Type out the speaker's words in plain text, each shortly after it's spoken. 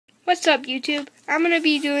What's up, YouTube? I'm going to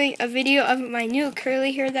be doing a video of my new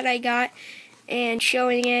curly hair that I got and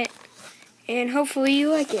showing it, and hopefully you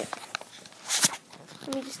like it.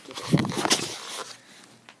 Let me just get it.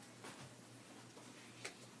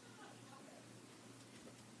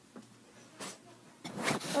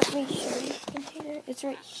 Let me show you the container. It's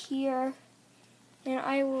right here, and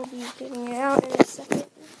I will be getting it out in a second.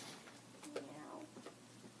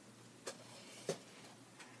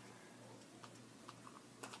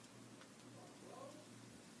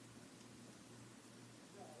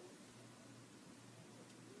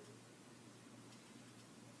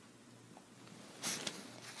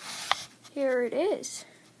 Here it is.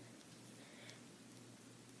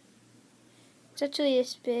 It's actually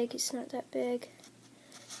this big. It's not that big.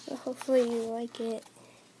 But hopefully you like it.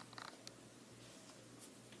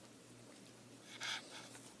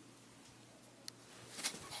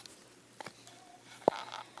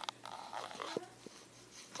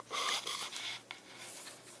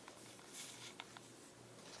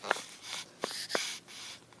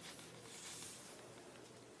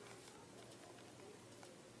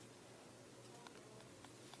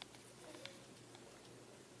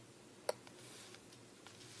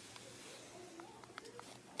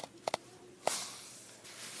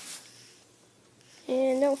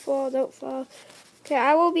 And don't fall, don't fall. Okay,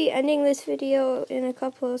 I will be ending this video in a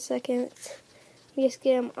couple of seconds. Just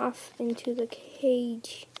get him off into the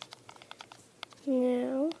cage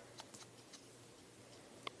now.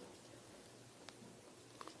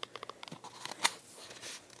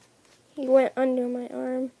 He went under my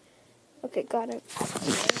arm. Okay, got him.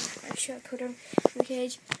 I should put him in the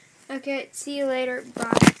cage. Okay, see you later.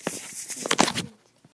 Bye.